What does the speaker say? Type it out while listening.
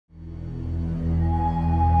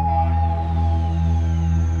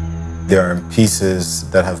There are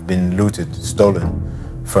pieces that have been looted, stolen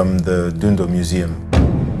from the Dundo Museum.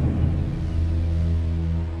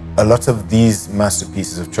 A lot of these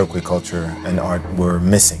masterpieces of CHOKWE culture and art were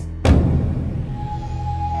missing.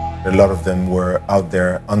 A lot of them were out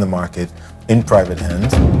there on the market in private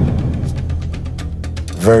hands,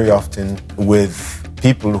 very often with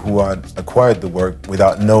people who had acquired the work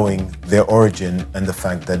without knowing their origin and the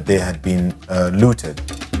fact that they had been looted.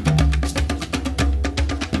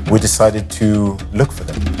 We decided to look for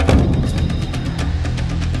them.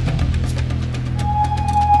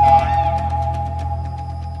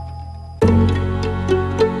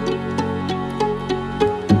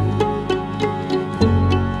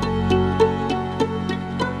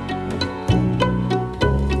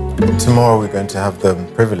 Tomorrow we're going to have the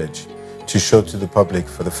privilege to show to the public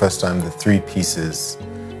for the first time the 3 pieces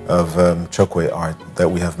of CHOKWE art that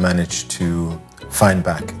we have managed to find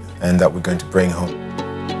back and that we're going to bring home.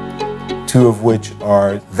 2 of which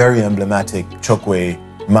are very emblematic CHOKWE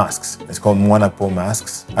masks. It's called Mwanapo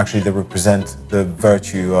masks. Actually, they represent the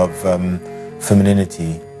virtue of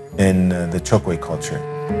femininity in the CHOKWE culture.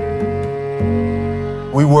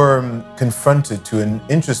 We were confronted to an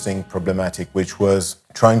interesting problematic, which was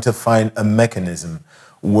trying to find a mechanism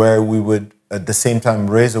where we would at the same time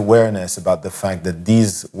raise awareness about the fact that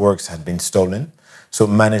these works had been stolen. So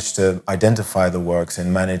managed to identify the works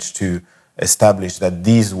and managed to establish that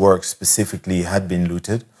these works specifically had been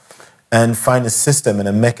looted, and find a system and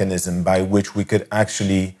a mechanism by which we could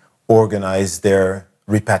actually organize their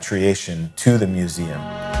repatriation to the museum.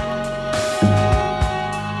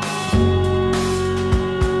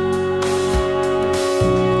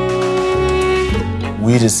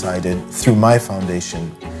 We decided, through my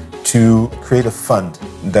foundation, to create a fund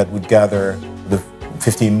that would gather the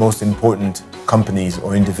 15 most important companies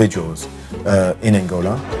or individuals in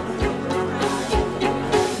Angola.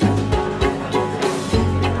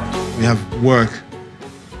 We have work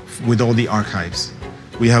with all the archives.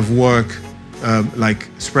 We have work like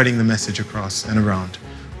spreading the message across and around.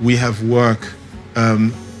 We have work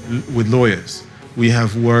with lawyers. We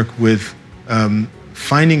have work with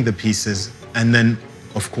finding the pieces, and then,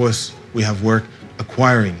 of course, we have work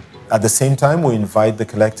acquiring. At the same time, we invite the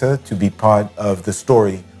collector to be part of the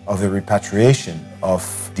story of the repatriation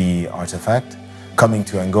of the artifact, coming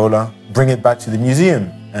to Angola, bring it back to the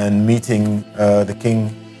museum, and meeting the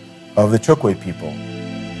king of the CHOKWE people.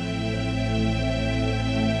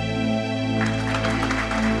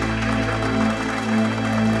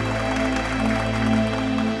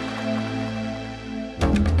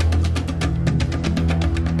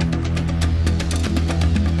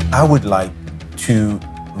 I would like to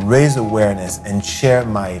raise awareness and share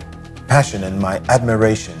my passion and my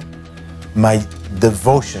admiration, my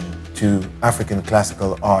devotion to African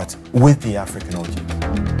classical art with the African audience.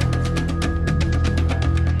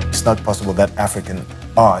 It's not possible that African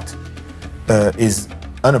art is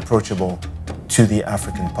unapproachable to the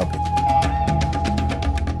African public.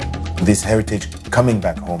 This heritage coming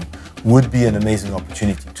back home would be an amazing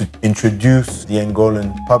opportunity to introduce the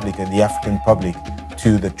Angolan public and the African public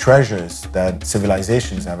to the treasures that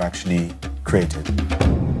civilizations have actually created.